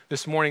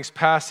This morning's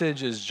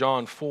passage is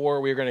John 4.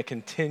 We're going to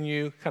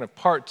continue kind of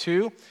part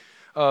 2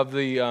 of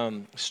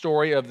the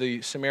story of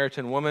the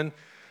Samaritan woman.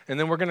 And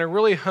then we're going to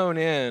really hone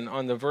in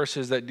on the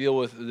verses that deal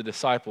with the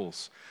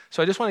disciples.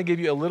 So I just want to give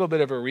you a little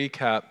bit of a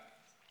recap.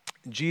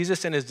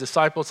 Jesus and his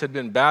disciples had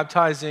been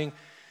baptizing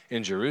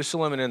in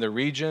Jerusalem and in the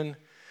region.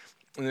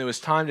 And it was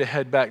time to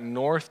head back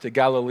north to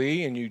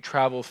Galilee, and you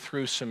travel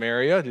through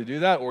Samaria to do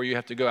that, or you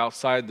have to go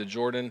outside the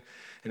Jordan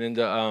and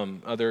into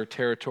other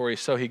territories.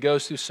 So he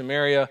goes through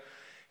Samaria,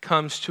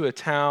 comes to a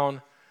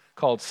town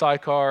called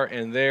Sychar,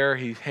 and there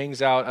he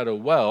hangs out at a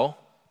well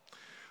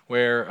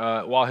where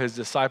while his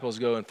disciples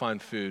go and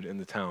find food in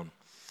the town.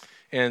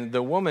 And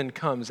the woman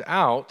comes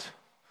out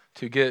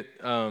to get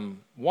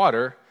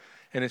water,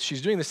 and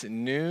she's doing this at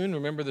noon.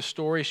 Remember the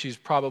story? She's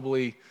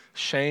probably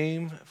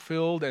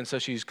shame-filled, and so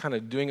she's kind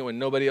of doing it when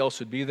nobody else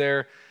would be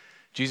there.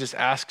 Jesus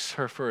asks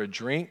her for a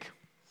drink.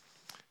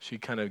 She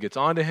kind of gets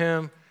onto him,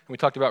 and we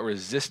talked about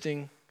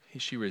resisting.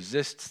 She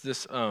resists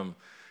this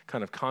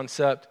kind of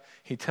concept.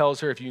 He tells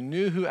her, if you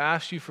knew who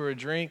asked you for a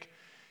drink,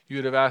 you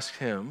would have asked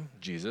him,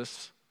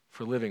 Jesus,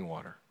 for living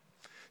water.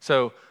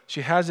 So she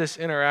has this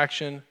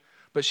interaction,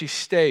 but she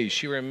stays.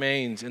 She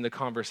remains in the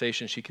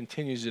conversation. She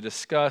continues to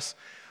discuss.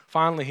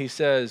 Finally, he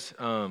says,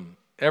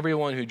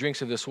 everyone who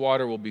drinks of this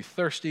water will be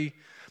thirsty,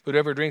 but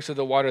whoever drinks of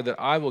the water that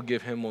I will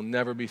give him will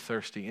never be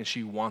thirsty. And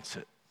she wants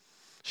it.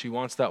 She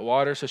wants that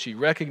water, so she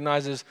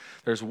recognizes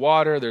there's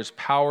water, there's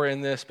power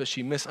in this, but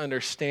she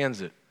misunderstands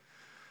it.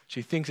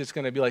 She thinks it's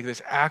going to be like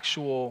this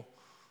actual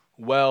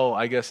well,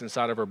 I guess,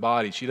 inside of her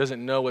body. She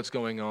doesn't know what's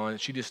going on.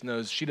 She just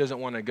knows she doesn't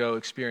want to go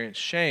experience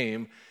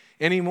shame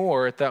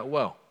anymore at that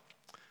well.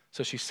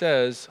 So she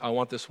says, I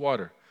want this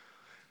water.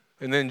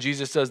 And then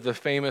Jesus does the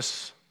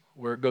famous,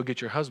 go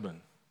get your husband.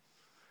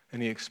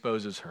 And he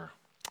exposes her.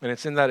 And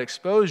it's in that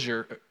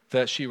exposure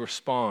that she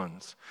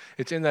responds.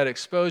 It's in that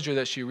exposure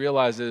that she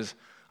realizes,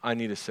 I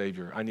need a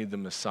Savior. I need the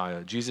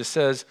Messiah. Jesus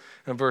says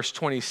in verse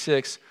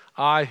 26,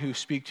 I who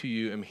speak to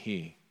you am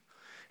he.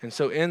 And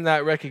so in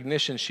that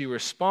recognition, she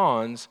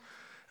responds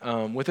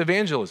with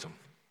evangelism.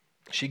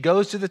 She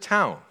goes to the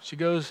town. She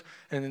goes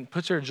and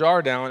puts her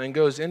jar down and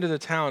goes into the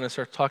town and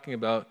starts talking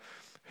about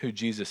who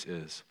Jesus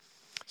is.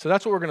 So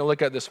that's what we're going to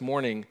look at this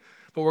morning.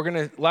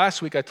 But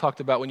last week I talked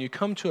about when you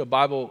come to a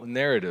Bible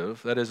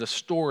narrative, that is a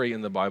story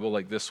in the Bible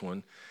like this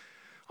one,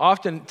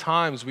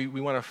 oftentimes we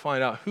want to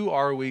find out who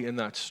are we in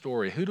that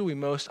story? Who do we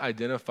most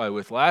identify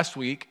with? Last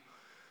week,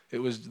 it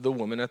was the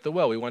woman at the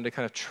well. We wanted to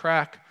kind of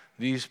track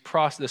this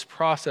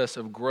process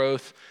of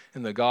growth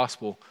in the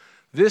gospel.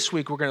 This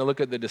week, we're going to look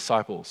at the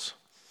disciples.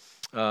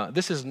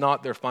 This is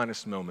not their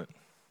finest moment.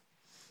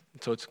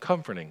 So it's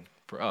comforting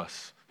for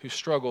us who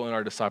struggle in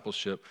our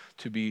discipleship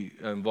to be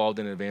involved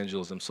in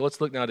evangelism. So let's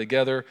look now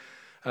together,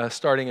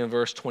 starting in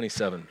verse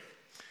 27.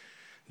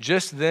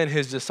 Just then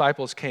his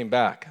disciples came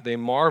back. They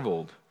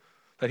marveled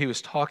that he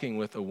was talking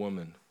with a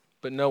woman.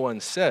 But no one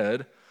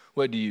said,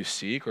 what do you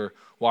seek? Or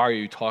why are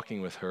you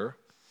talking with her?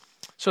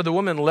 So the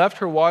woman left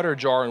her water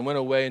jar and went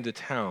away into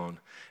town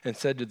and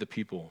said to the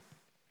people,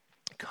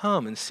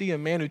 come and see a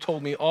man who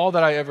told me all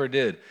that I ever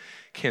did.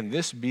 Can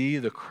this be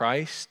the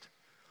Christ?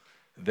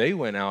 They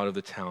went out of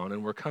the town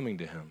and were coming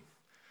to him.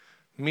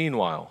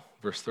 Meanwhile,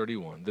 verse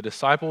 31, the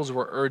disciples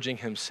were urging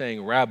him,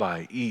 saying,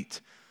 Rabbi,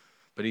 eat.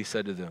 But he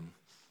said to them,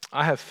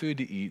 I have food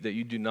to eat that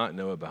you do not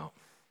know about.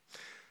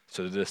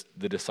 So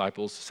the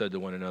disciples said to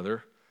one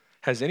another,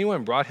 has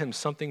anyone brought him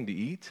something to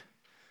eat?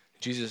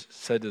 Jesus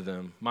said to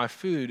them, my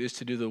food is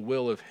to do the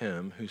will of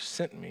him who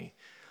sent me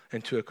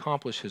and to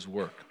accomplish his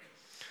work.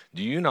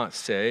 Do you not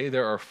say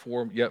there are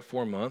yet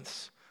 4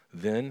 months?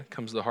 Then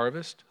comes the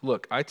harvest.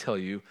 Look, I tell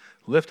you,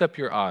 lift up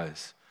your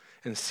eyes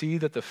and see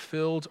that the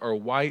fields are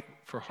white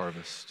for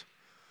harvest.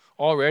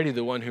 Already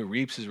the one who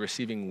reaps is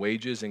receiving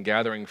wages and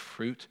gathering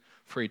fruit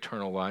for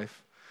eternal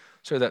life,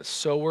 so that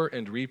sower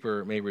and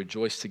reaper may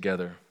rejoice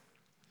together.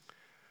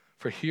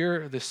 For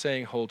here the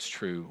saying holds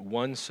true,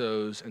 one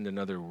sows and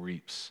another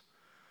reaps.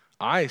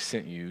 I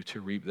sent you to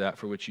reap that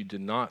for which you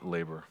did not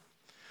labor.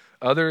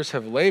 Others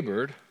have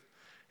labored,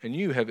 and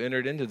you have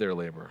entered into their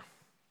labor.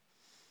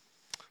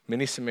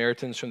 Many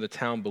Samaritans from the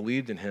town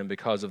believed in him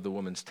because of the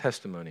woman's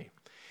testimony.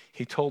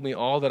 He told me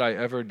all that I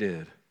ever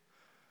did.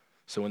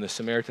 So when the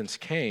Samaritans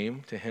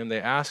came to him, they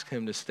asked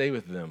him to stay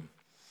with them.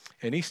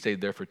 And he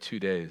stayed there for 2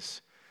 days.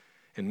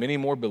 And many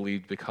more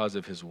believed because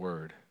of his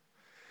word.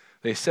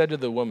 They said to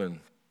the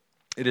woman,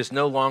 it is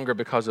no longer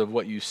because of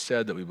what you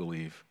said that we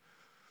believe.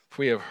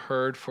 For we have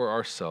heard for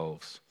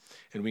ourselves,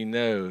 and we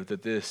know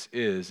that this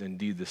is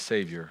indeed the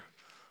Savior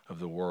of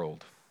the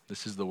world.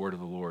 This is the word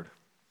of the Lord.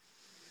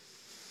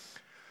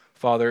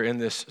 Father, in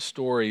this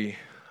story,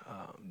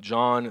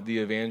 John the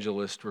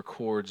evangelist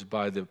records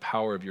by the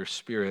power of your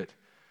Spirit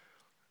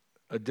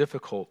a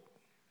difficult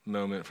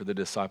moment for the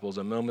disciples,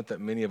 a moment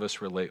that many of us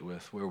relate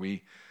with, where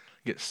we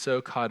get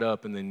so caught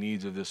up in the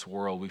needs of this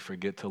world, we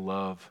forget to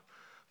love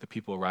the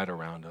people right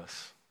around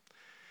us.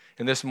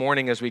 And this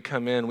morning as we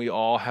come in, we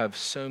all have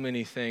so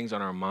many things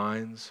on our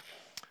minds,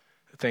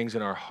 things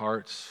in our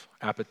hearts,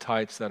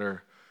 appetites that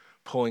are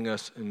pulling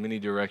us in many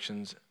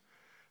directions.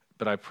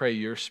 but I pray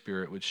your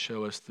Spirit would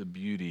show us the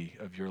beauty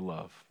of your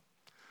love.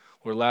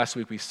 Lord, last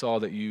week we saw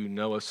that you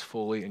know us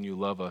fully and you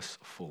love us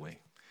fully.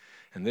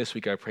 And this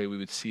week I pray we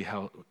would see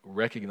how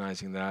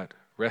recognizing that,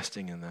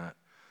 resting in that,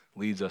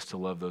 leads us to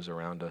love those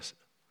around us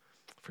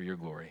for your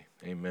glory.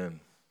 Amen.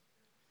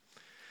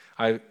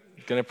 I'm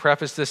going to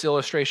preface this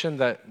illustration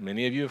that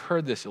many of you have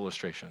heard this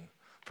illustration.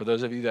 For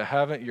those of you that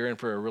haven't, you're in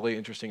for a really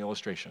interesting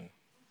illustration.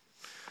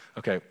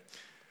 Okay,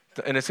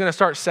 and it's going to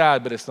start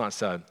sad, but it's not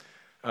sad.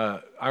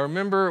 I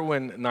remember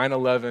when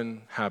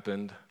 9/11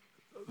 happened,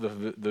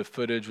 the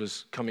footage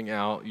was coming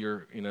out.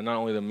 Not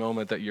only the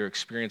moment that you're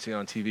experiencing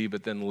on TV,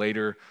 but then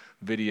later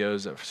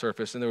videos that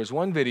surfaced. And there was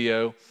one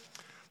video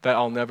that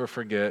I'll never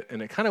forget,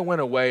 and it kind of went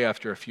away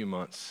after a few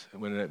months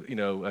when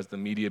as the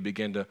media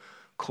began to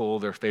cull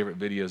their favorite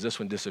videos. This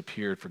one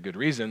disappeared for good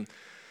reason,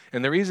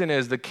 and the reason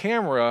is the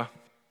camera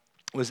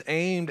was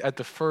aimed at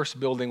the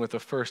first building with the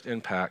first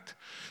impact,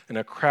 and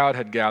a crowd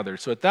had gathered.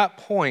 So at that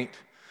point,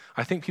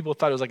 I think people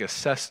thought it was like a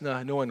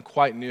Cessna. No one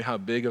quite knew how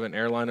big of an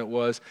airline it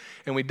was,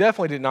 and we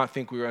definitely did not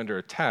think we were under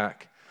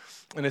attack.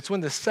 And it's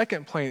when the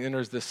second plane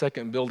enters the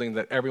second building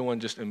that everyone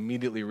just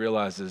immediately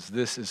realizes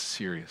this is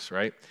serious,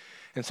 right?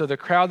 And so the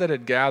crowd that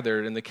had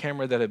gathered and the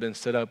camera that had been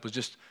set up was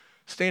just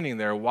standing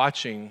there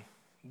watching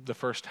the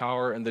first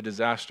tower and the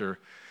disaster.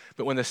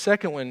 But when the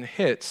second one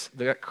hits,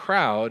 that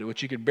crowd,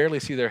 which you could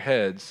barely see their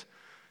heads,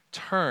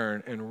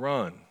 turn and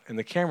run. And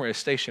the camera is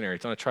stationary.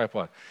 It's on a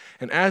tripod.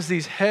 And as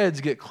these heads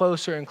get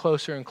closer and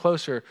closer and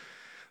closer,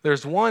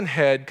 there's one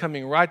head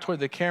coming right toward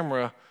the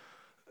camera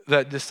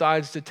that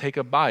decides to take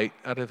a bite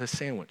out of a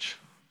sandwich.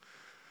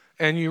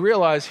 And you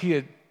realize he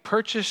had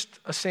purchased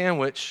a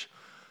sandwich,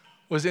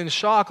 was in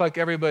shock like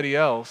everybody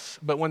else,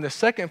 but when the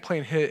second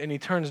plane hit and he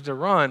turns to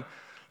run,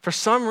 for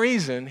some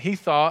reason he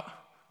thought,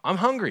 I'm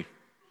hungry.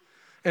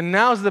 And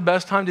now's the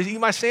best time to eat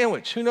my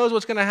sandwich. Who knows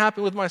what's going to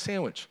happen with my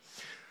sandwich?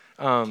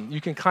 You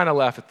can kind of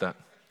laugh at that.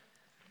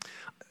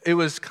 It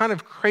was kind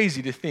of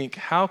crazy to think,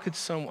 how could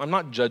someone, I'm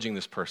not judging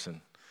this person.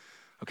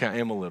 Okay, I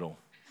am a little.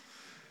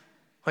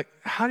 Like,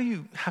 how do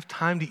you have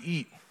time to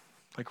eat?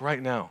 Like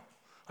right now.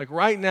 Like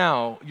right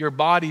now, your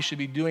body should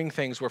be doing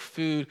things where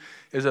food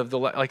is of the,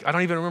 like I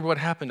don't even remember what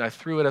happened. I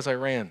threw it as I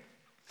ran.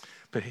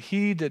 But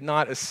he did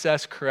not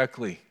assess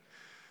correctly,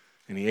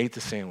 and he ate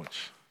the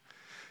sandwich.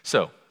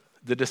 So,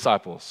 the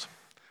disciples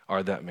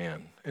are that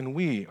man, and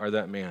we are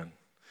that man.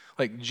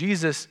 Like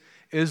Jesus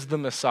is the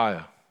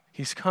Messiah.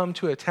 He's come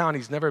to a town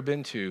he's never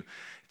been to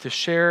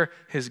share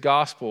his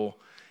gospel,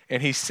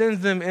 and he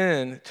sends them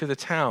in to the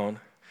town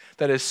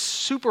that is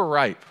super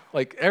ripe.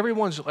 Like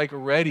everyone's like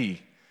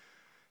ready.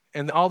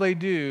 And all they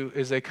do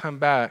is they come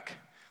back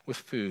with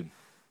food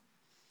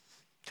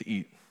to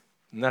eat.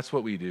 And that's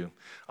what we do.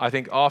 I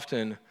think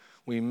often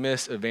we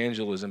miss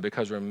evangelism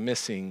because we're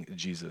missing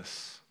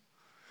Jesus.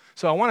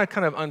 So I want to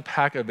kind of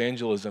unpack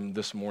evangelism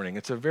this morning.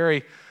 It's a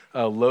very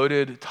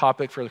loaded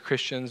topic for the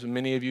Christians.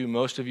 Many of you,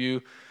 most of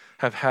you,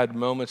 have had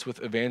moments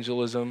with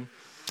evangelism.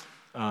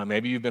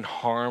 Maybe you've been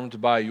harmed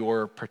by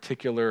your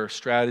particular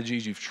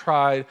strategies you've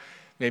tried.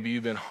 Maybe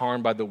you've been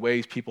harmed by the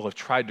ways people have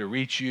tried to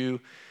reach you.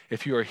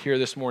 If you are here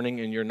this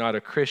morning and you're not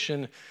a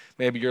Christian,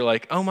 maybe you're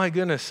like, oh my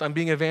goodness, I'm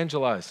being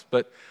evangelized.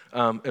 But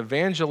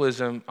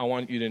evangelism, I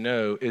want you to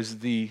know, is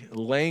the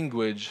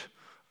language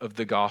of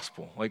the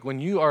gospel. Like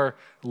when you are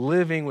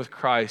living with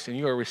Christ and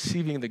you are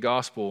receiving the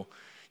gospel,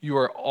 you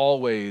are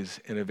always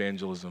in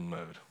evangelism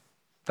mode.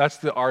 That's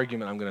the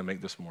argument I'm going to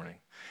make this morning.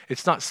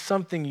 It's not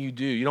something you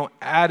do. You don't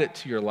add it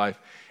to your life.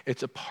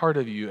 It's a part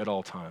of you at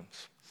all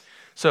times.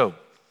 So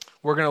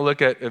we're going to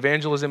look at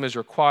evangelism is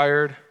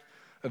required.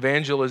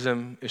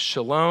 Evangelism is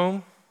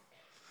shalom.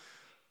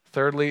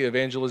 Thirdly,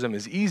 evangelism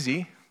is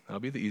easy. That'll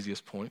be the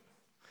easiest point.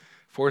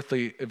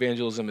 Fourthly,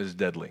 evangelism is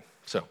deadly.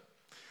 So,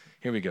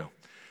 here we go.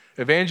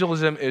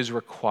 Evangelism is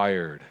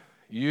required.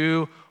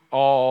 You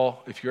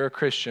all, if you're a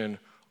Christian,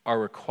 are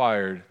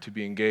required to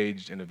be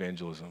engaged in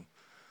evangelism.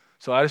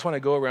 So I just want to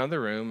go around the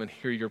room and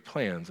hear your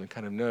plans and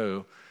kind of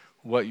know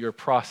what your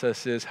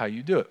process is, how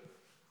you do it.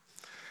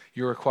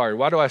 You're required.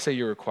 Why do I say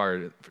you're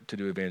required to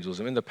do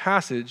evangelism? In the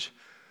passage,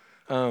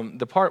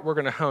 the part we're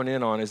going to hone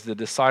in on is the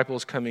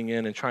disciples coming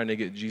in and trying to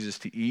get Jesus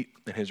to eat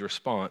and his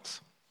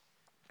response.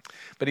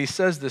 But he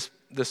says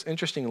this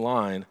interesting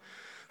line,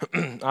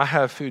 I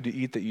have food to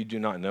eat that you do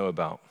not know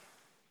about.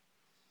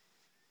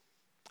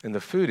 And the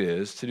food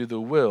is to do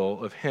the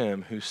will of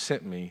him who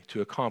sent me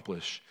to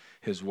accomplish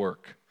his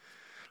work.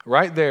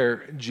 Right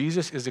there,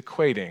 Jesus is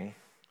equating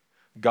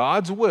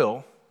God's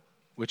will,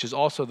 which is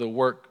also the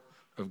work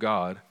of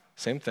God,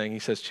 same thing, he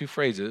says two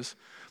phrases,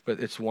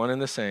 but it's one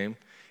and the same,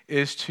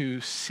 is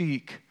to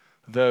seek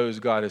those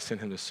God has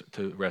sent him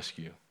to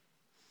rescue.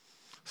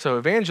 So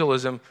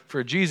evangelism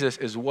for Jesus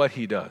is what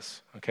he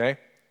does, okay?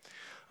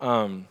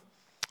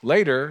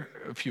 Later,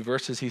 a few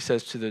verses, he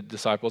says to the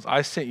disciples,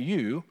 I sent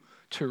you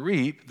to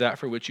reap that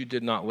for which you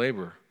did not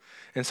labor.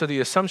 And so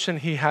the assumption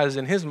he has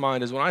in his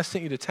mind is when I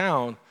sent you to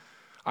town,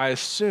 I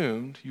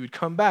assumed you would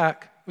come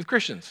back with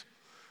Christians,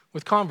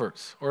 with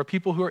converts, or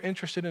people who are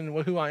interested in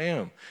who I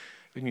am,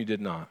 and you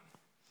did not.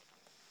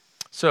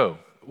 So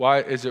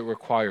why is it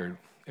required?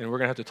 And we're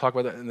going to have to talk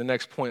about that in the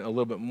next point a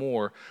little bit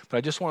more. But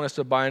I just want us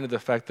to buy into the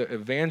fact that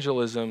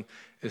evangelism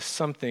is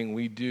something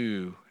we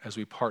do as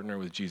we partner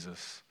with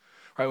Jesus.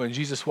 Right? When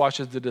Jesus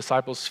washes the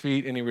disciples'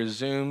 feet and he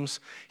resumes,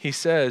 he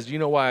says, you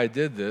know why I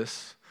did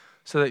this?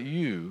 So that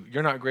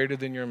you're not greater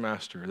than your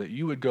master, that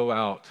you would go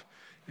out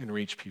and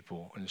reach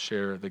people and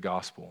share the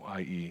gospel,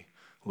 i.e.,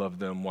 love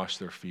them, wash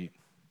their feet.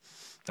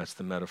 That's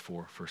the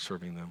metaphor for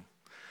serving them.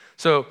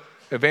 So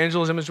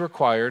evangelism is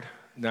required.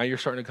 Now you're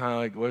starting to kind of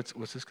like,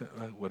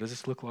 what does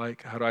this look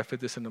like? How do I fit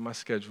this into my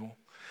schedule?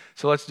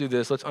 So let's do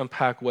this. Let's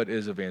unpack what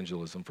is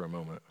evangelism for a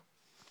moment.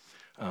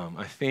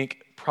 I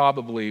think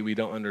probably we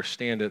don't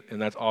understand it,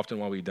 and that's often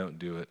why we don't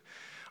do it.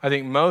 I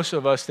think most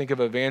of us think of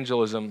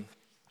evangelism,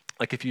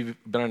 like if you've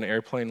been on an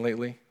airplane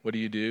lately, what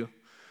do?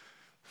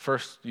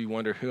 First, you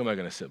wonder, who am I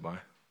going to sit by,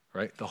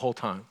 right? The whole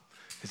time.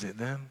 Is it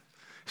them?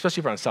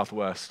 Especially if you're on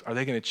Southwest. Are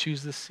they going to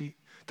choose this seat?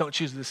 Don't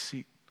choose this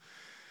seat.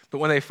 But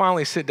when they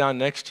finally sit down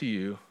next to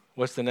you,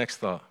 what's the next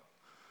thought?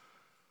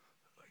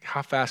 Like,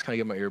 how fast can I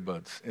get my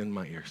earbuds in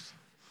my ears?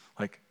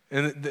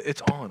 And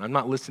it's on. I'm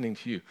not listening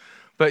to you.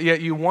 But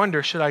yet you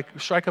wonder, should I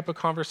strike up a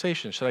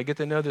conversation? Should I get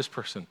to know this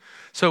person?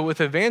 So with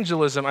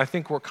evangelism, I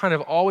think we're kind of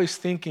always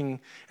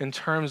thinking in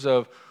terms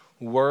of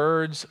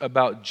words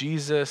about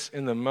Jesus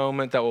in the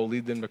moment that will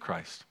lead them to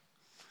Christ.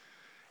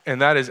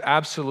 And that is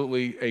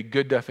absolutely a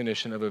good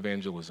definition of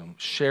evangelism,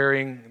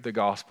 sharing the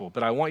gospel.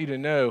 But I want you to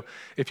know,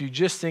 if you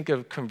just think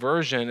of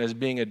conversion as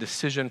being a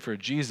decision for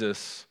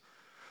Jesus,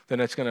 then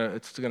it's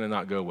gonna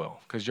not go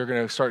well, because you're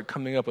going to start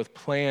coming up with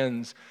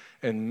plans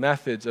and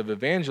methods of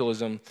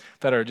evangelism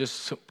that are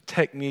just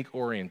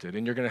technique-oriented,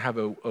 and you're going to have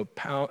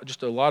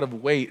just a lot of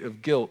weight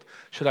of guilt.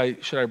 Should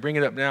I bring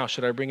it up now?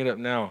 Should I bring it up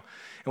now?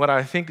 And what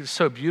I think is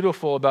so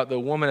beautiful about the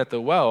woman at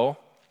the well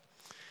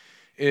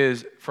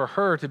is for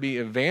her to be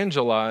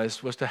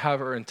evangelized was to have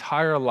her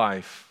entire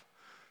life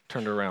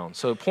turned around.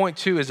 So point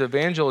 2 is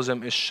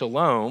evangelism is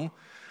shalom,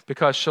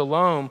 because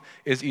shalom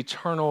is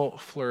eternal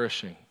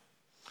flourishing.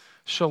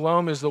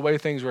 Shalom is the way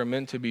things were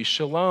meant to be.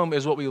 Shalom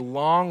is what we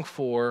long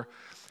for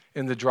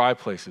in the dry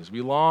places.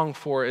 We long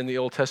for, in the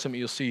Old Testament,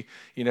 you'll see,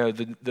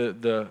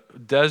 the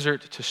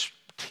desert to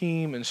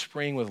teem and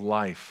spring with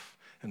life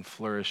and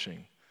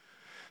flourishing.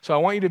 So I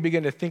want you to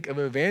begin to think of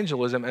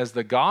evangelism as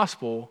the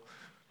gospel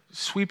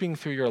sweeping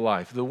through your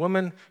life. The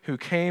woman who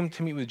came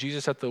to meet with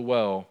Jesus at the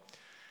well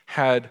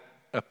had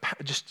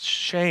just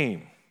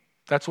shame.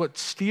 That's what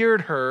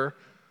steered her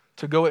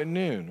to go at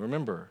noon,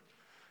 remember.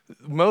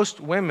 Most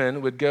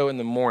women would go in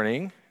the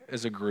morning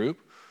as a group,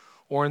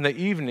 or in the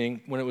evening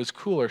when it was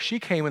cooler. She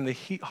came in the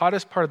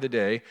hottest part of the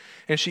day,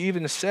 and she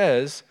even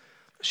says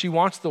she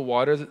wants the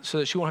water so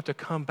that she won't have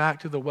to come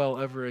back to the well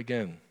ever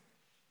again.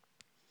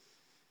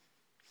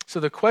 So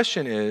the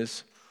question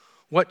is,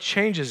 what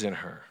changes in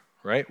her,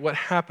 right? What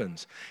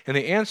happens? And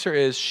the answer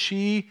is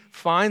she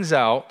finds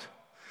out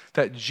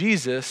that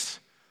Jesus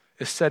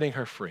is setting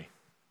her free.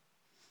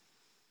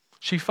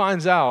 She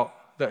finds out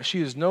that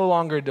she is no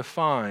longer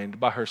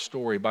defined by her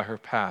story, by her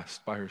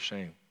past, by her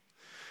shame.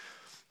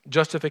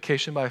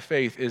 Justification by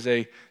faith is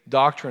a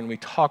doctrine we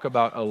talk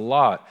about a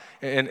lot.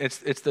 And it's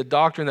the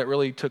doctrine that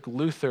really took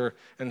Luther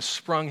and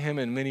sprung him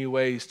in many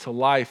ways to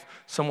life,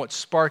 somewhat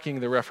sparking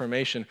the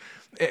Reformation.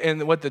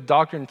 And what the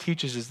doctrine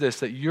teaches is this,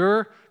 that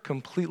you're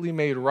completely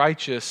made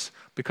righteous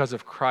because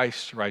of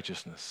Christ's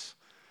righteousness,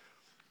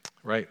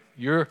 right?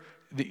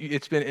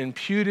 It's been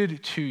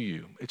imputed to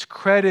you. It's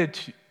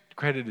credited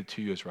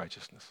to you as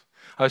righteousness.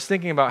 I was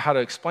thinking about how to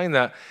explain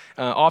that.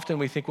 Often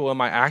we think, well, am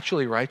I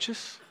actually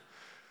righteous?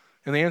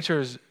 And the answer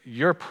is,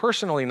 you're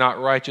personally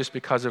not righteous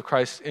because of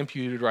Christ's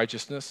imputed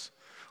righteousness,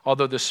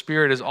 although the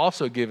Spirit is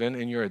also given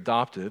and you're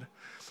adopted,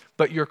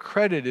 but you're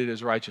credited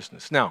as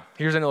righteousness. Now,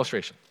 here's an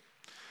illustration.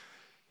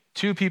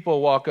 2 people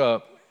walk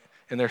up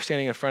and they're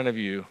standing in front of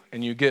you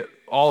and you get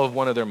all of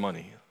one of their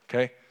money,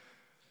 okay?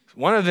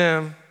 One of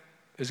them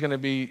is going to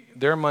be,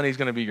 their money is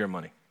going to be your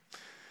money.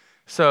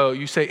 So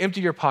you say,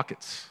 empty your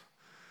pockets.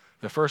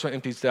 The first one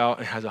empties out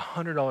and has a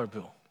 $100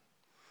 bill.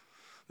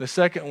 The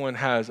second one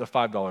has a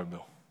 $5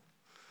 bill.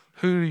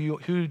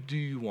 Who do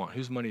you want?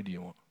 Whose money do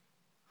you want?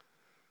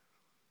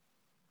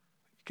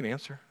 You can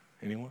answer.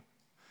 Anyone?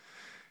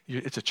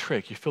 It's a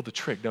trick. You feel the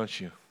trick, don't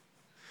you?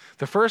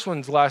 The first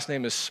one's last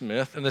name is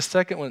Smith, and the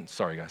second one,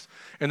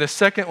 and the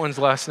second one's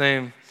last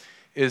name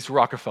is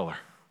Rockefeller.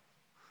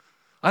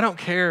 I don't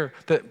care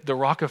that the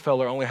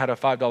Rockefeller only had a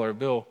 $5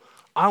 bill.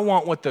 I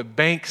want what the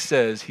bank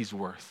says he's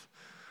worth.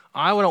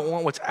 I don't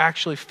want what's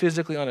actually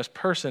physically on his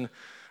person.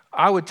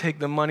 I would take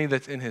the money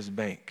that's in his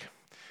bank.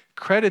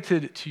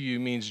 Credited to you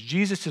means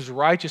Jesus'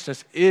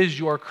 righteousness is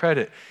your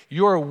credit.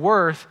 You're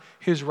worth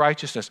his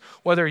righteousness,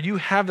 whether you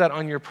have that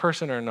on your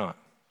person or not.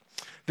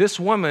 This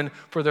woman,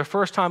 for the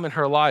first time in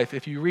her life,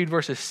 if you read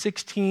verses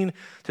 16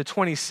 to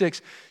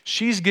 26,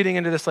 she's getting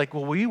into this like,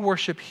 well, we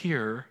worship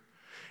here,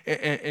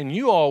 and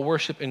you all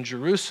worship in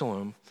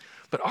Jerusalem,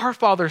 but our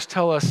fathers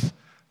tell us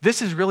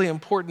this is really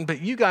important, but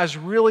you guys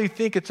really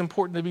think it's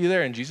important to be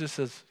there. And Jesus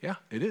says, yeah,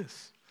 it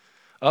is.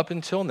 Up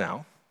until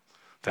now,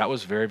 that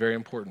was very, very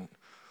important.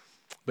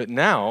 But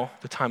now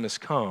the time has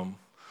come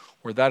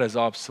where that is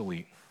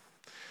obsolete.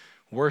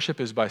 Worship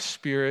is by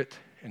spirit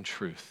and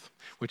truth,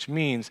 which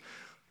means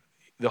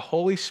the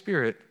Holy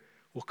Spirit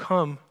will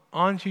come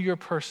onto your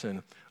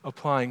person,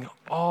 applying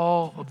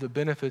all of the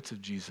benefits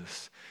of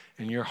Jesus,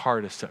 and your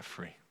heart is set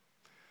free.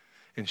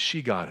 And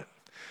she got it.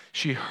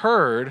 She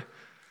heard,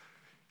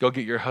 go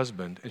get your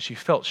husband, and she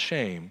felt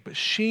shame, but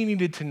she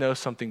needed to know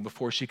something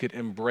before she could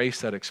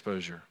embrace that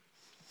exposure.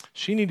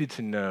 She needed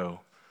to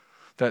know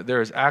that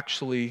there is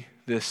actually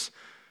this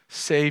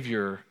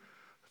Savior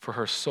for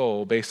her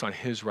soul based on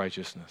his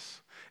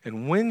righteousness.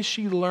 And when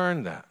she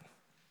learned that,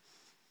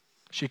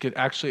 she could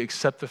actually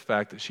accept the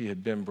fact that she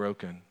had been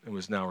broken and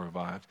was now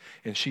revived.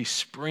 And she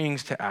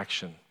springs to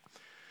action.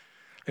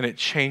 And it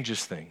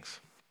changes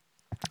things.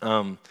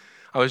 I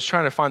was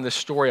trying to find this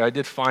story. I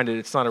did find it.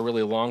 It's not a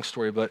really long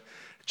story, but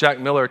Jack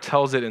Miller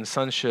tells it in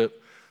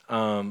Sonship. In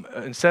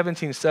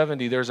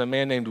 1770, there's a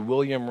man named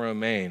William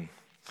Romaine.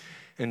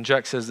 And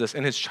Jack says this,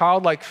 in his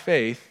childlike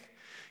faith,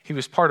 he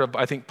was part of,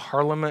 I think,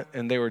 Parliament,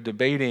 and they were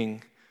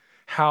debating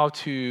how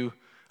to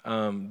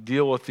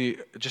deal with the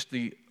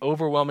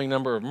overwhelming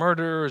number of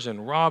murderers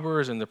and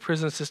robbers in the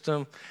prison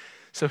system.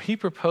 So he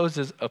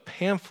proposes a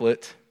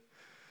pamphlet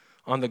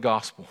on the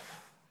gospel.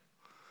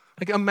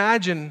 Like,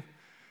 imagine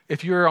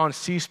if you're on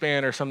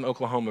C-SPAN or some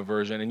Oklahoma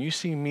version and you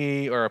see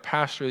me or a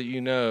pastor that you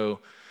know,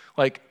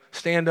 like,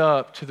 stand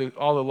up to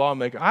all the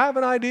lawmakers. I have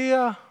an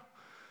idea.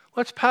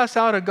 Let's pass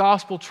out a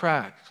gospel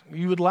tract.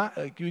 You would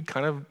you would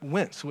kind of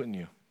wince, wouldn't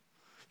you?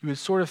 You would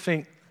sort of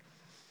think,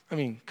 I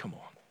mean, come on.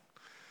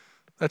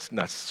 That's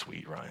not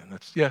sweet, Ryan.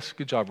 Yes,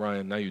 good job,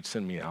 Ryan. Now you'd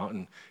send me out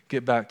and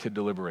get back to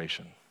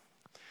deliberation.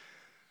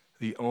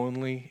 The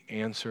only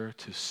answer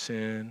to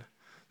sin,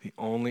 the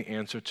only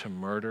answer to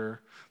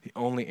murder, the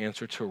only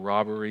answer to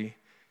robbery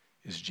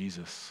is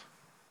Jesus.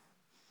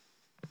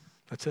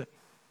 That's it.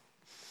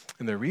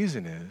 And the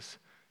reason is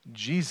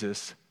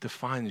Jesus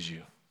defines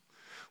you.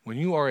 When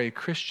you are a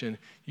Christian,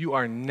 you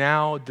are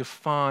now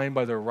defined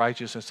by the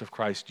righteousness of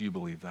Christ. Do you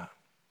believe that?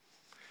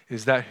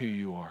 Is that who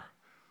you are?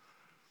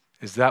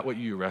 Is that what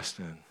you rest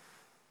in?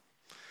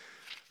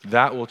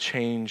 That will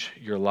change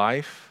your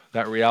life.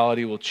 That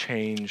reality will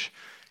change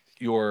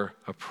your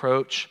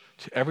approach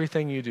to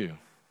everything you do.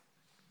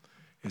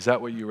 Is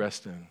that what you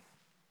rest in?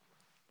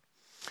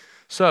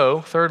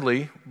 So,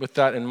 thirdly, with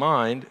that in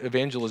mind,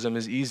 evangelism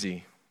is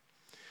easy,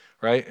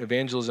 right?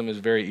 Evangelism is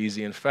very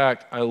easy. In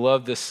fact, I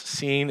love this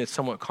scene. It's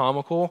somewhat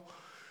comical.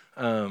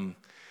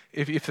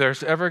 If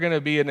there's ever going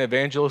to be an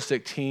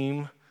evangelistic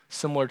team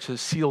similar to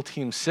SEAL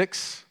Team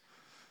 6,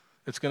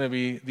 it's going to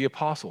be the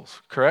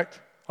apostles, correct?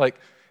 Like,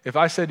 if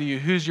I said to you,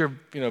 who's your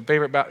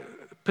favorite,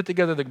 put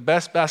together the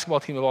best basketball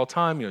team of all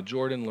time,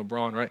 Jordan,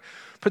 LeBron, right?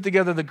 Put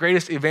together the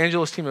greatest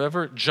evangelist team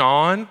ever,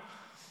 John.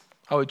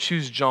 I would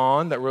choose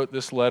John that wrote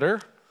this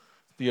letter,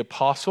 the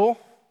apostle.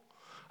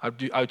 I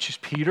would choose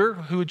Peter.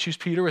 Who would choose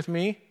Peter with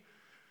me?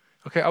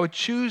 Okay, I would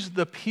choose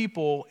the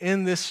people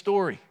in this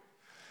story.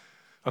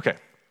 Okay,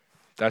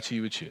 that's who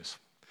you would choose.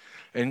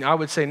 And I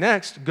would say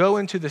next, go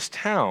into this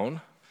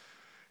town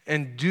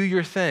and do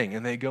your thing.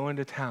 And they go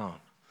into town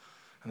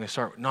and they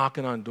start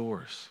knocking on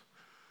doors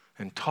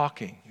and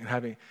talking and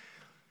having.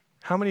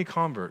 How many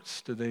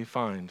converts did they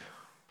find?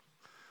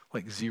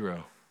 Like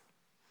 0.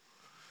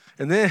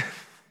 And then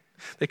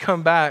they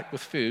come back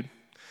with food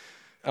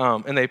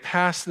and they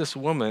pass this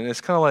woman. And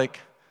it's kind of like,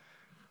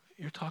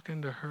 you're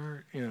talking to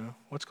her,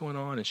 what's going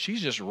on? And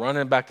she's just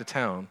running back to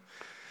town.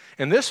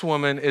 And this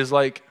woman is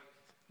like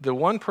the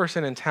one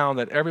person in town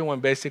that everyone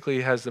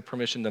basically has the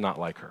permission to not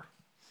like her.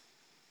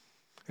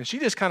 And she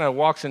just kind of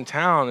walks in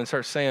town and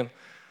starts saying,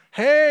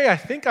 hey, I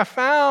think I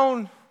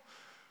found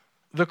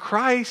the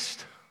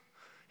Christ.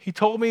 He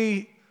told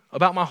me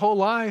about my whole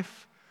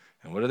life.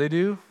 And what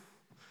do?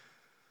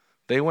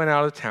 They went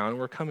out of town and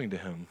were coming to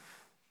him.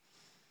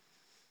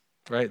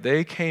 Right?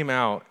 They came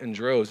out in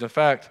droves. In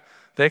fact,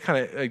 they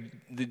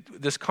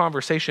this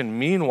conversation,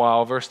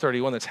 meanwhile, verse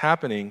 31 that's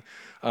happening,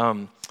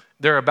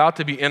 they're about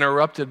to be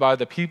interrupted by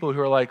the people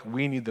who are like,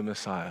 we need the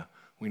Messiah.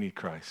 We need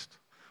Christ.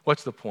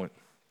 What's the point?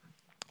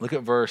 Look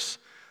at verse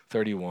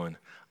 31.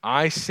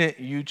 I sent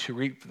you to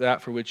reap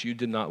that for which you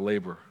did not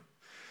labor.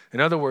 In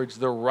other words,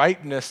 the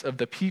ripeness of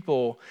the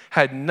people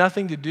had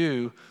nothing to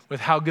do with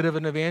how good of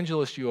an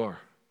evangelist you are.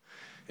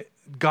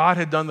 God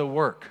had done the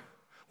work.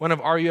 One of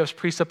RUF's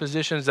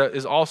presuppositions that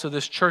is also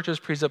this church's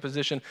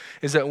presupposition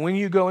is that when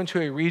you go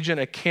into a region,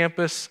 a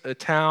campus, a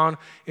town,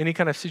 any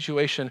kind of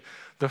situation,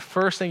 the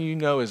first thing you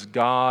know is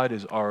God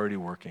is already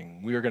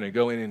working. We are going to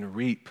go in and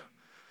reap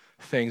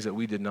things that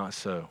we did not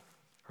sow,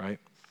 right?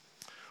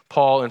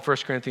 Paul in 1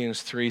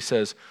 Corinthians 3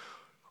 says,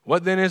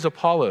 what then is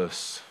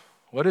Apollos?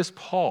 What is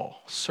Paul?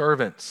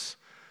 Servants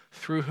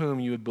through whom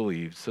you had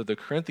believed. So the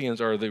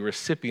Corinthians are the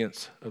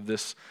recipients of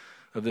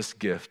this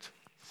gift.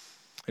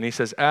 And he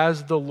says,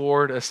 as the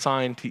Lord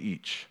assigned to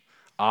each.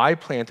 I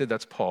planted,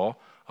 that's Paul.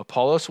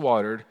 Apollos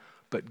watered,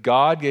 but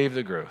God gave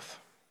the growth.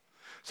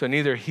 So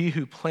neither he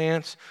who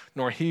plants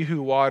nor he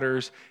who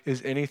waters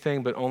is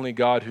anything but only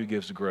God who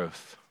gives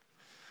growth.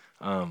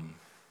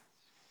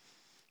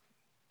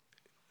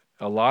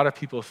 A lot of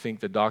people think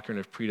the doctrine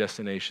of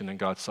predestination and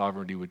God's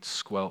sovereignty would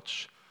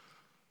squelch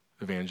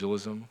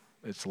evangelism.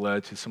 It's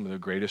led to some of the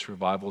greatest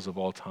revivals of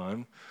all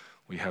time.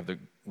 We have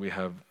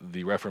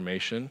the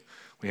Reformation.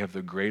 We have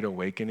the Great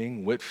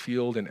Awakening.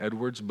 Whitefield and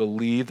Edwards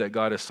believe that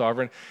God is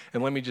sovereign.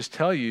 And let me just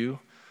tell you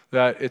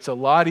that it's a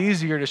lot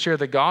easier to share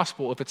the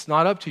gospel if it's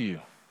not up to you.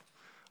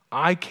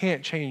 I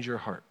can't change your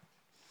heart.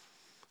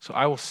 So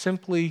I will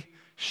simply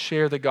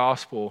share the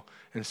gospel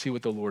and see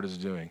what the Lord is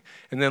doing.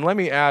 And then let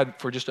me add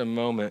for just a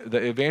moment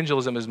that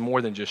evangelism is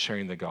more than just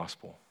sharing the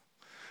gospel.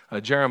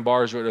 Jerram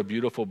Barrs wrote a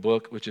beautiful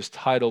book, which is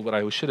titled, what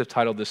I should have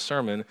titled this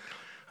sermon,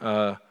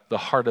 The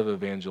Heart of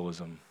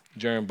Evangelism.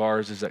 Jerram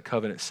Barrs is at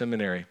Covenant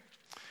Seminary.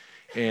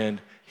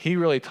 And he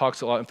really talks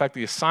a lot. In fact,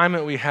 the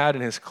assignment we had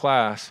in his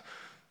class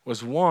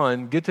was,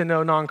 one, get to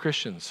know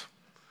non-Christians.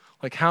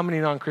 Like, how many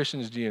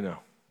non-Christians do you know?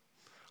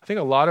 I think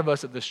a lot of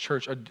us at this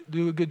church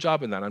do a good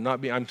job in that.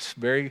 I'm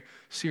very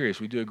serious.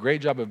 We do a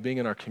great job of being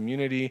in our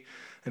community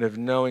and of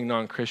knowing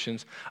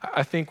non-Christians.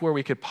 I think where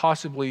we could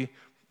possibly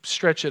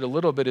stretch it a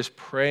little bit is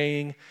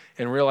praying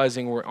and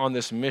realizing we're on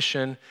this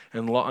mission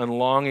and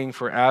longing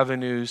for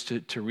avenues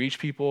to reach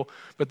people.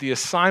 But the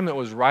assignment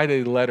was write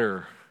a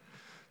letter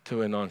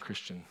to a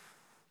non-Christian.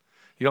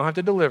 You don't have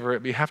to deliver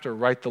it, but you have to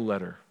write the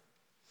letter.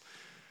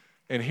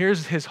 And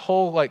here's his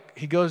whole,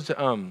 he goes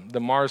to the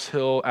Mars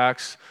Hill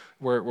Acts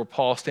where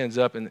Paul stands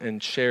up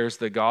and shares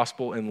the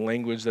gospel in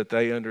language that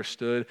they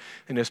understood.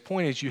 And his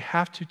point is you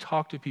have to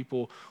talk to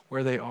people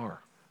where they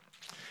are.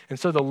 And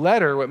so the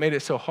letter, what made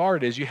it so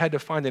hard is you had to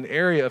find an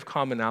area of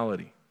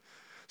commonality.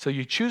 So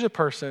you choose a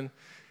person,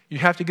 you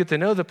have to get to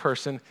know the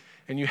person,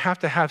 and you have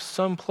to have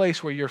some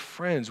place where you're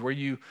friends, where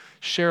you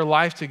share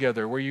life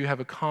together, where you have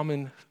a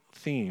common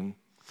theme.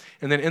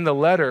 And then in the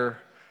letter,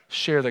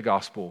 share the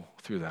gospel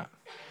through that.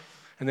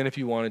 And then if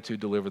you wanted to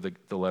deliver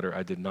the letter,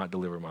 I did not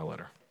deliver my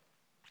letter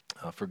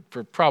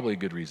for probably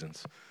good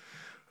reasons.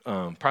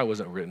 Probably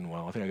wasn't written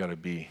well. I think I got a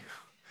B.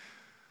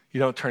 You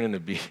don't turn in a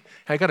B.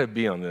 I got a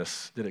B on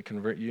this. Did it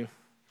convert you?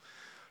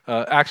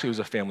 Actually, it was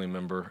a family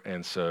member,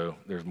 and so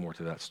there's more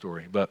to that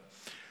story. But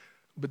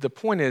the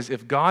point is,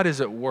 if God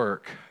is at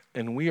work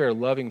and we are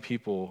loving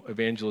people,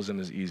 evangelism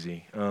is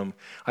easy.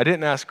 I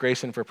didn't ask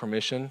Grayson for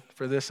permission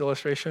for this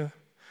illustration.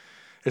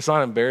 It's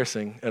not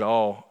embarrassing at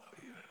all.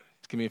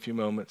 Give me a few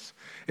moments.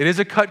 It is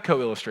a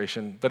Cutco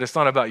illustration, but it's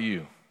not about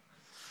you.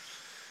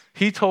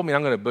 He told me,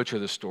 I'm going to butcher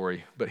the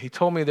story, but he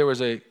told me there was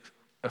a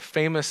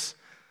famous,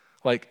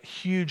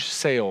 huge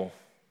sale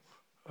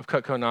of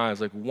Cutco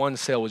knives. One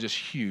sale was just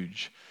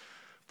huge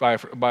by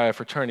a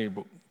fraternity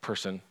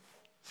person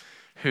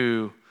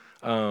who,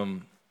 okay,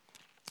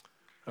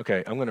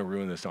 I'm going to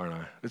ruin this, aren't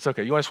I? It's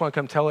okay. You just want to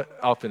come tell it?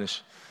 I'll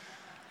finish.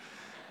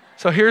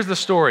 So here's the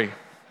story.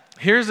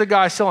 Here's a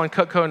guy selling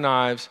Cutco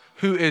knives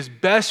who is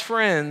best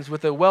friends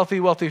with a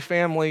wealthy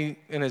family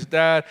and his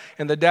dad,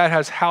 and the dad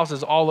has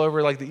houses all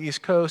over the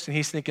East Coast, and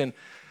he's thinking,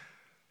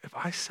 if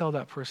I sell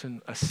that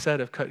person a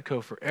set of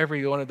Cutco for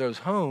every one of those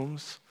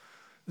homes,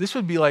 this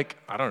would be I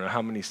don't know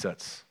how many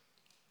sets.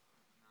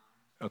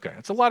 Okay,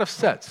 it's a lot of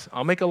sets.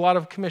 I'll make a lot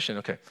of commission,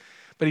 okay.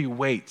 But he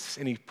waits,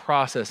 and he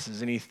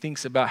processes, and he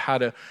thinks about how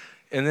to,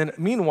 and then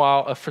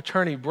meanwhile, a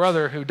fraternity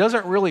brother who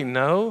doesn't really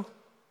know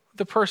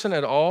the person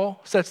at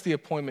all sets the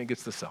appointment,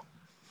 gets the sell.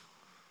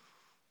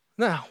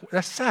 No,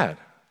 that's sad.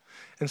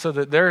 And so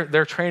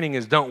their training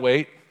is don't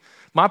wait.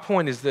 My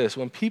point is this: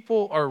 when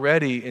people are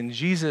ready and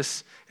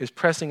Jesus is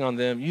pressing on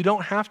them, you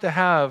don't have to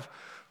have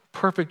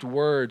perfect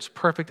words,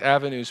 perfect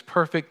avenues,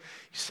 you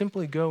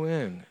simply go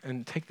in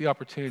and take the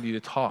opportunity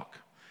to talk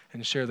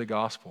and share the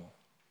gospel.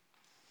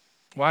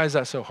 Why is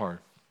that so hard?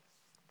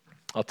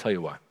 I'll tell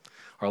you why.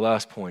 Our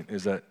last point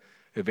is that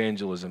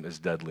evangelism is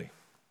deadly.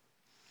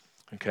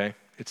 Okay?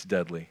 It's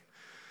deadly.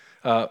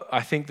 I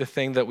think the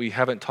thing that we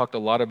haven't talked a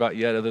lot about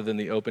yet, other than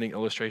the opening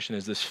illustration,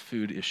 is this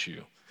food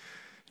issue.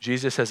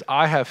 Jesus says,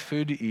 I have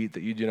food to eat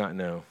that you do not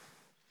know.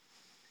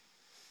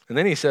 And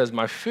then he says,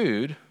 my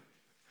food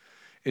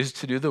is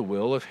to do the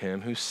will of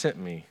him who sent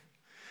me.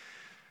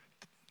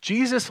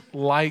 Jesus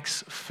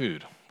likes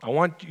food. I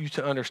want you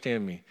to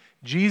understand me.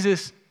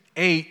 Jesus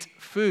ate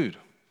food,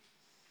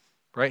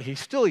 right? He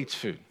still eats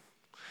food.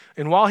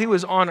 And while he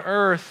was on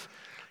earth,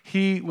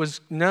 he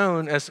was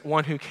known as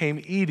one who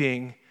came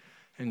eating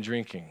and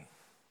drinking.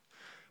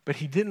 But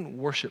he didn't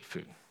worship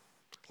food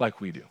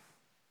like we do.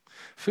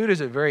 Food is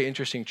a very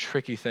interesting,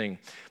 tricky thing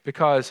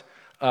because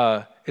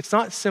it's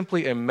not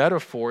simply a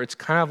metaphor. It's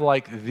kind of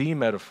like the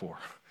metaphor.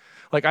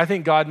 I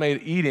think God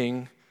made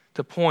eating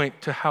to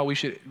point to how we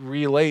should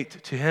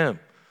relate to him,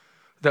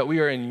 that we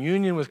are in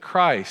union with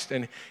Christ,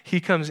 and he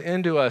comes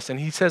into us, and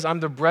he says, I'm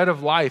the bread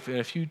of life. And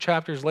a few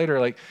chapters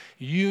later,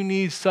 you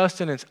need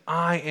sustenance.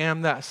 I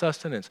am that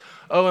sustenance.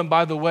 Oh, and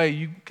by the way,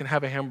 you can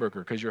have a hamburger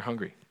because you're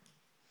hungry.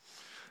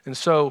 And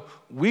so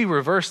we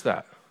reverse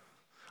that.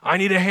 I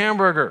need a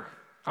hamburger.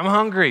 I'm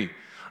hungry.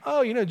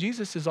 Oh,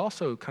 Jesus is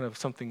also kind of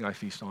something I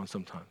feast on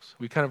sometimes.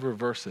 We kind of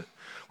reverse it.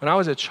 When I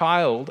was a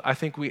child, I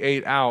think we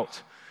ate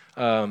out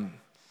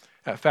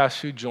at fast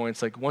food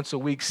joints once a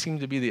week seemed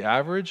to be the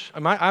average.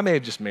 I may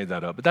have just made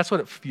that up, but that's what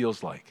it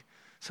feels like.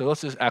 So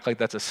let's just act like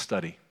that's a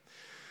study.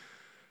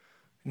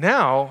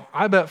 Now,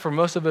 I bet for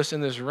most of us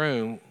in this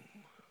room,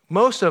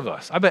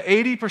 I bet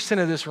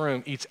 80% of this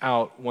room eats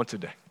out once a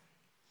day.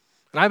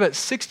 And I bet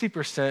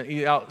 60%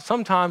 eat out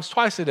sometimes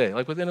twice a day,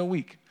 like within a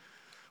week.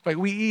 Like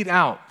we eat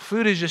out.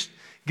 Food is just,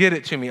 get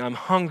it to me, I'm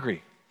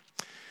hungry.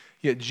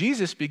 Yet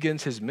Jesus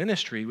begins his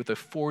ministry with a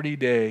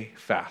 40-day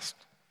fast.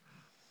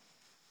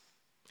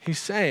 He's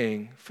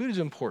saying food is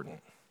important,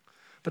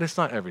 but it's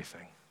not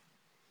everything,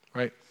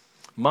 right?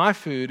 My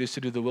food is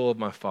to do the will of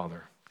my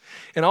Father.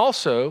 And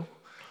also,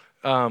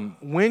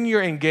 when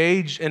you're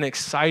engaged in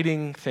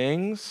exciting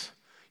things,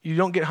 you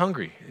don't get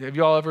hungry. Have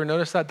you all ever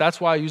noticed that?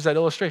 That's why I use that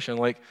illustration.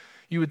 Like,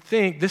 you would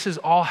think this is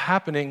all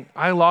happening,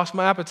 I lost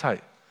my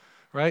appetite,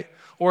 right?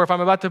 Or if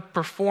I'm about to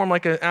perform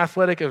like an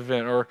athletic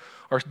event or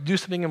do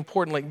something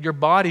important, like your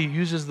body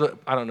uses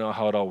I don't know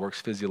how it all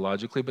works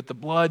physiologically, but the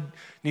blood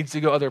needs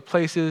to go other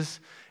places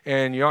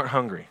and you aren't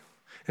hungry.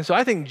 And so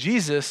I think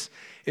Jesus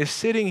is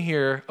sitting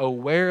here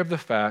aware of the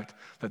fact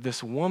that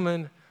this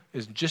woman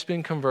has just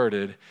been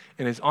converted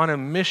and is on a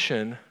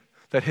mission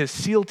that his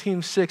SEAL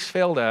Team 6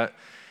 failed at,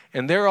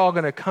 and they're all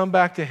going to come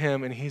back to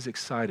him, and he's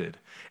excited.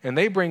 And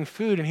they bring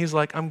food, and he's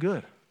like, I'm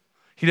good.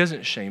 He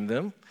doesn't shame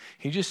them.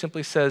 He just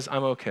simply says,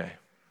 I'm okay.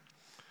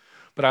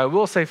 But I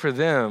will say for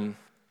them,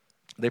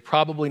 they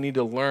probably need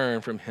to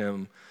learn from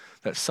him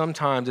that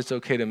sometimes it's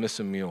okay to miss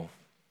a meal.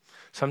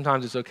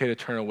 Sometimes it's okay to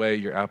turn away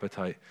your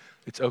appetite.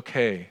 It's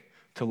okay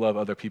to love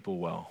other people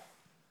well.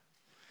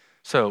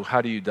 So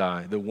how do you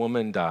die? The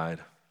woman died.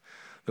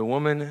 The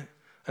woman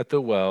at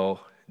the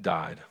well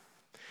died.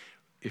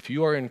 If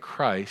you are in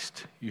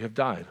Christ, you have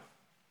died.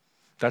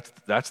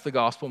 That's the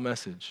gospel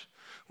message.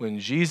 When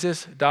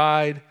Jesus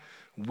died,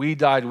 we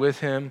died with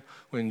him.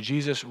 When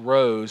Jesus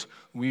rose,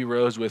 we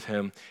rose with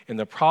him. And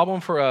the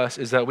problem for us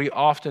is that we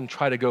often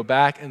try to go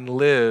back and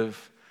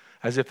live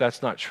as if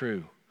that's not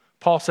true.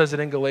 Paul says it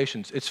in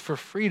Galatians. It's for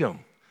freedom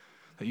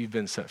that you've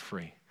been set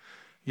free.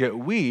 Yet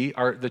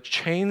the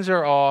chains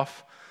are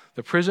off,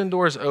 the prison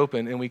door is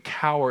open, and we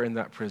cower in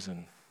that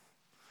prison.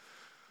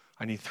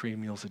 I need 3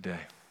 meals a day.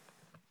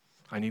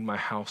 I need my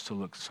house to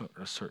look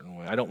a certain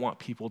way. I don't want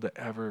people to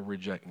ever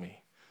reject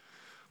me.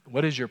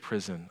 What is your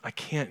prison? I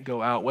can't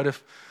go out. What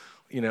if,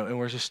 and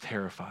we're just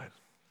terrified.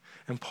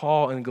 And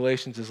Paul in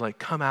Galatians is like,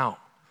 come out.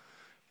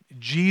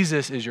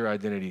 Jesus is your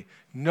identity.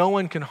 No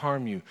one can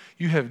harm you.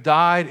 You have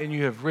died and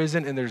you have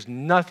risen, and there's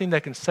nothing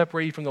that can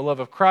separate you from the love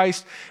of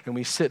Christ, and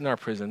we sit in our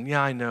prison.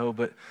 Yeah, I know,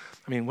 but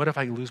what if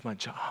I lose my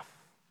job?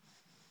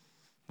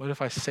 What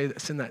if I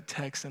send that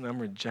text and I'm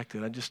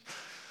rejected?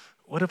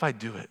 What if I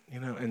do it?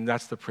 And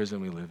that's the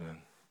prison we live in.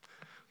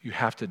 You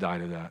have to die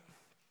to that.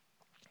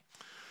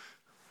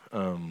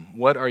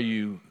 What are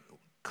you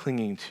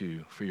clinging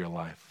to for your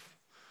life?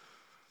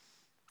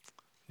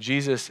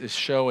 Jesus is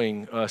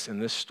showing us in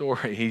this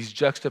story, he's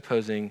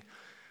juxtaposing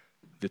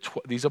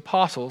these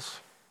apostles,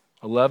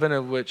 10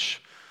 of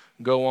which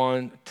go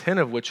on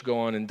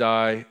and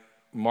die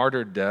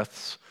martyred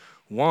deaths.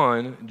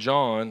 One,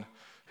 John,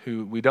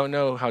 who we don't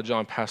know how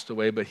John passed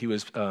away, but he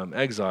was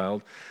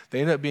exiled.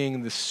 They end up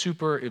being the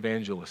super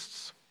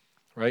evangelists,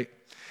 right?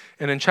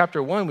 And in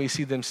chapter 1, we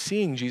see them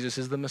seeing Jesus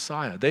as the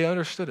Messiah. They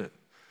understood it.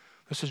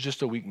 This is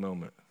just a weak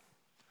moment.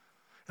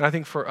 And I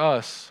think for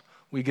us,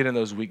 we get in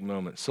those weak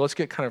moments. So let's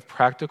get kind of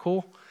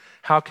practical.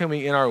 How can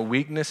we, in our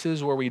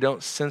weaknesses where we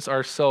don't sense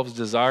ourselves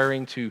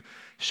desiring to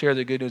share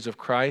the good news of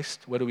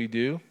Christ, what do we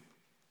do?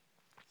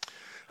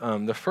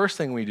 The first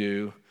thing we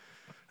do,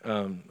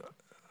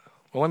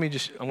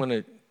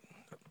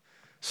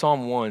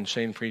 Psalm 1,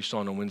 Shane preached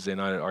on Wednesday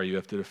night at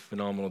RUF, did a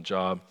phenomenal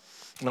job.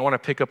 And I want to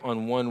pick up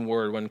on one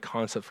word, one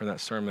concept from that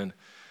sermon.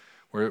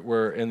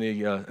 We're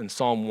in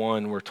Psalm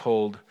 1, we're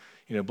told,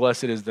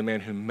 blessed is the man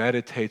who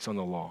meditates on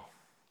the law.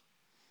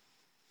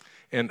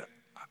 And,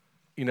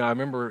 I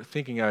remember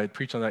thinking, I had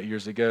preached on that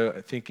years ago,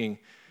 thinking,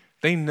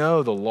 they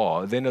know the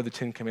law, they know the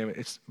 10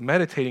 Commandments.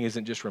 Meditating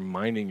isn't just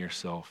reminding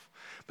yourself,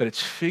 but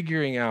it's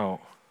figuring out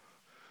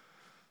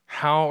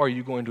how are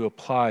you going to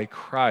apply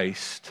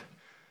Christ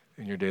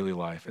in your daily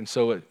life. And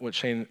so what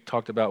Shane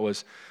talked about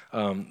was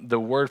the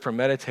word for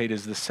meditate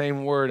is the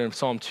same word in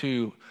Psalm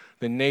 2,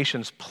 the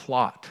nations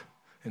plot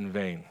in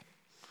vain.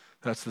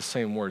 That's the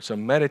same word. So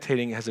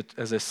meditating has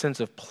a sense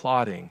of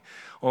plotting.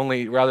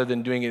 Only rather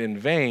than doing it in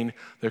vain,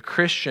 the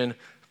Christian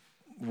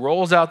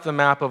rolls out the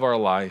map of our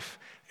life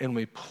and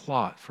we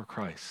plot for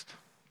Christ.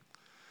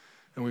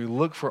 And we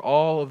look for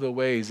all of the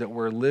ways that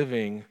we're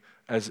living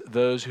as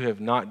those who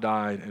have not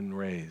died and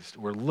raised.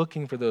 We're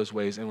looking for those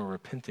ways and we're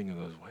repenting of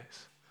those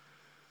ways.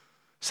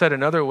 Said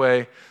another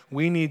way,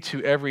 we need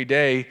to every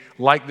day,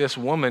 like this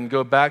woman,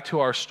 go back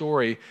to our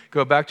story,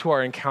 go back to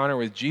our encounter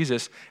with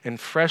Jesus and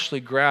freshly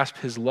grasp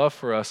his love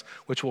for us,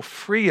 which will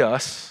free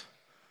us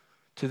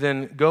to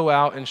then go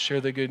out and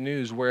share the good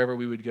news wherever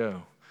we would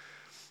go.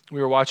 We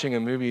were watching a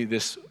movie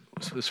this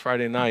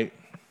Friday night.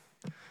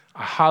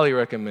 I highly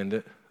recommend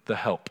it, The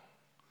Help.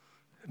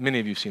 Many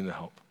of you have seen The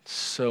Help. It's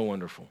so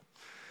wonderful.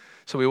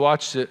 So we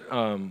watched it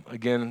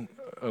again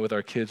with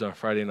our kids on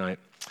Friday night.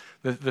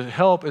 The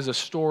Help is a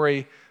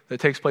story that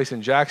takes place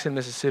in Jackson,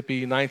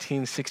 Mississippi,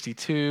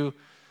 1962.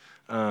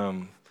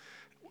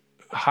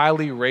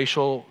 Highly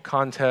racial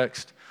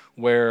context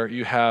where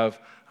you have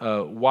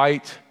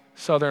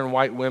Southern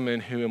white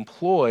women who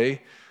employ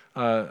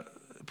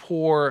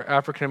poor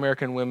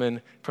African-American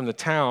women from the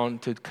town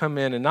to come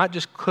in and not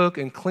just cook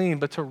and clean,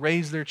 but to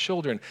raise their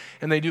children.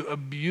 And they do a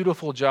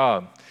beautiful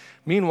job.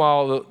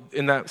 Meanwhile,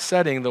 in that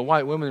setting, the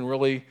white women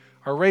really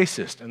are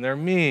racist and they're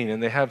mean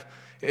and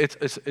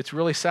it's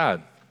really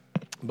sad.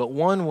 But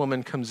one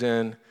woman comes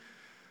in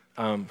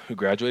who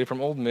graduated from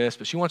Ole Miss,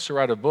 but she wants to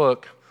write a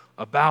book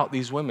about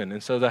these women.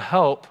 And so The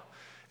Help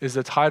is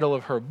the title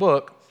of her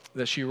book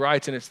that she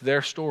writes, and it's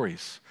their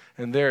stories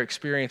and their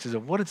experiences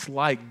of what it's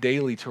like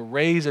daily to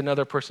raise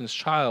another person's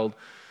child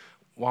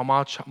while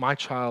my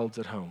child's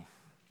at home.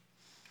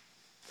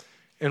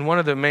 And one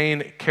of the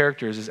main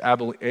characters is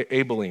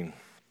Abilene.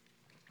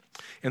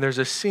 And there's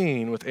a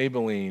scene with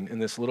Abilene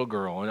and this little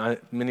girl, and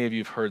many of you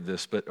have heard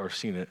this or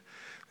seen it.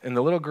 And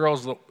the little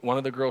girl's one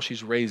of the girls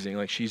she's raising,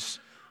 like she's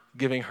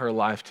giving her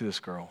life to this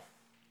girl.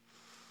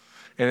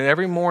 And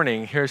every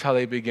morning, here's how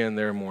they begin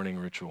their morning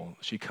ritual.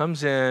 She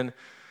comes in,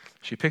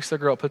 she picks the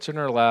girl, puts her in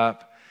her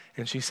lap,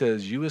 and she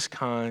says, "You is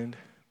kind,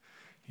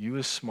 you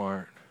is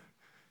smart,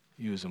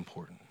 you is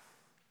important."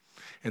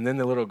 And then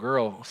the little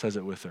girl says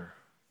it with her.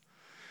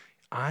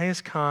 "I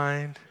is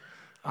kind,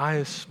 I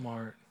is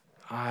smart,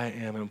 I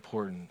am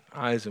important,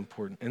 I is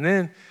important." And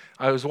then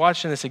I was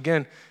watching this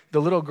again.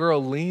 The little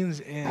girl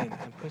leans in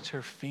and puts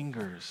her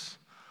fingers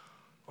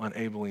on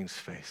Abilene's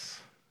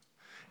face.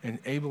 And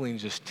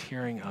Abilene's just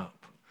tearing up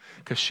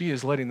because she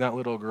is letting that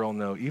little girl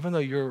know, even though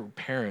your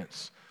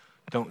parents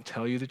don't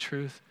tell you the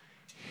truth,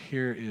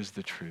 here is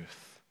the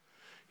truth.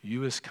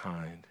 You is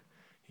kind,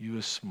 you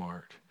is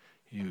smart,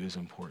 you is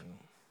important.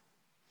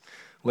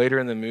 Later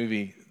in the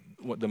movie,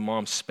 the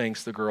mom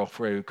spanks the girl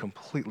for a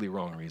completely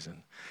wrong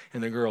reason.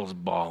 And the girl's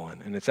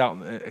bawling. And it's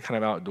kind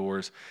of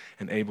outdoors.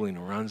 And Abilene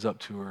runs up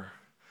to her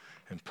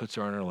and puts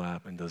her on her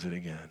lap and does it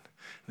again.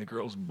 And the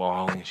girl's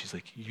bawling. And she's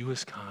like, "You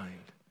is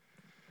kind.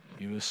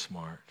 You is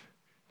smart.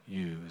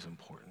 You is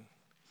important."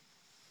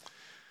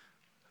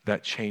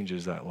 That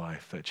changes that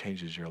life. That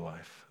changes your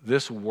life.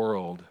 This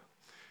world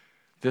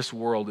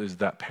is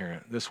that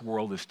parent. This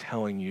world is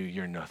telling you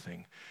you're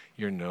nothing.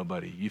 You're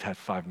nobody. You've had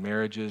 5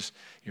 marriages.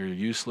 You're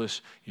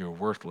useless. You're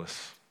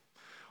worthless.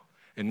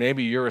 And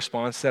maybe your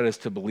response to that is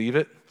to believe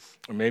it,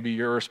 or maybe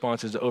your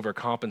response is to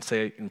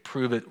overcompensate and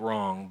prove it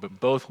wrong,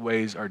 but both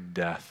ways are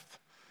death.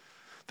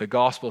 The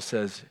gospel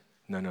says,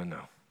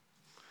 no.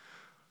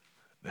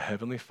 The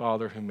Heavenly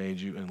Father who made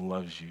you and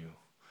loves you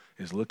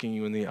is looking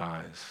you in the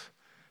eyes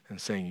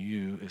and saying,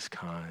 you is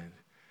kind,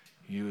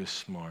 you is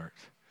smart,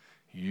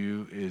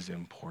 you is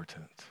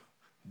important.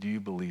 Do you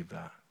believe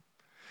that?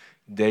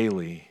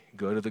 Daily,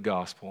 go to the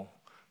gospel,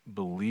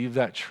 believe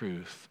that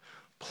truth,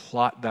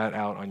 plot that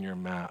out on your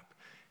map,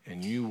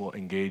 and you will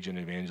engage in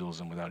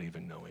evangelism without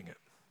even knowing it.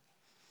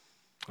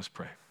 Let's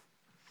pray.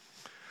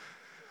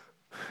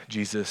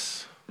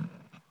 Jesus,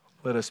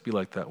 let us be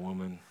like that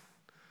woman,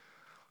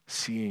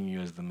 seeing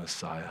you as the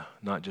Messiah,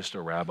 not just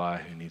a rabbi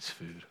who needs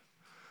food,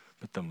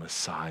 but the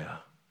Messiah,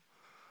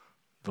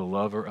 the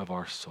lover of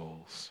our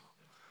souls.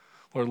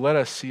 Lord, let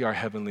us see our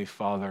Heavenly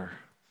Father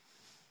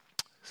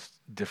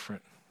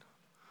different.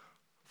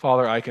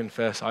 Father, I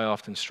confess I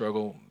often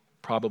struggle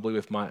probably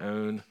with my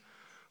own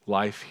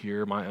life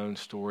here, my own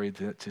story,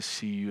 to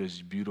see you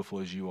as beautiful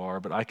as you are.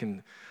 But I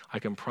can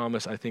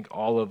promise, I think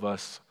all of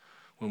us,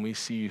 when we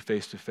see you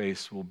face to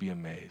face, will be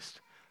amazed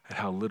at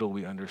how little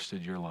we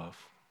understood your love.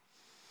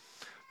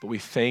 But we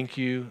thank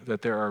you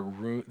that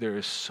there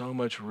is so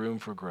much room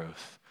for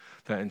growth,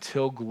 that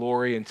until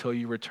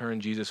you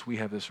return, Jesus, we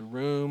have this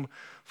room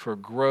for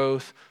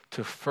growth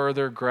to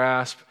further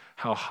grasp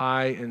how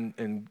high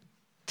and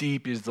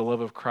deep is the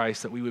love of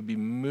Christ, that we would be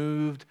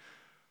moved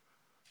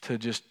to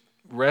just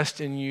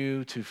rest in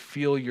you, to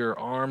feel your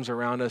arms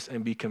around us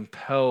and be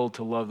compelled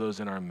to love those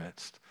in our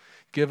midst.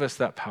 Give us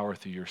that power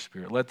through your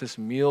Spirit. Let this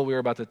meal we're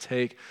about to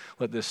take,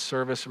 let this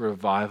service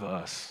revive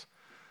us.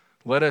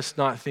 Let us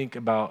not think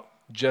about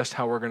just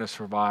how we're going to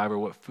survive or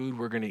what food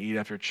we're going to eat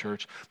after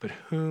church, but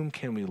whom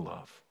can we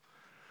love?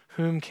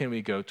 Whom can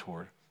we go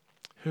toward?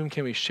 Whom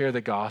can we share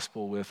the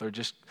gospel with, or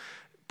just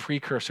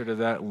precursor to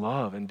that,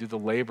 love and do the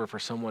labor for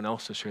someone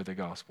else to share the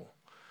gospel?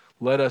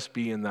 Let us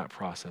be in that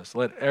process.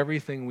 Let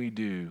everything we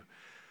do,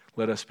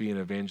 let us be in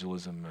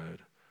evangelism mode.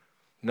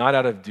 Not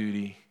out of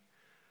duty,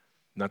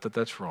 not that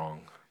that's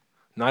wrong,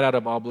 not out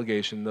of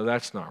obligation, though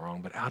that's not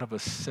wrong, but out of a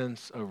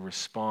sense of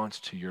response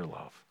to your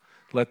love.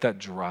 Let that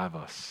drive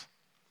us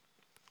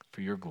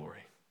for your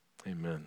glory. Amen.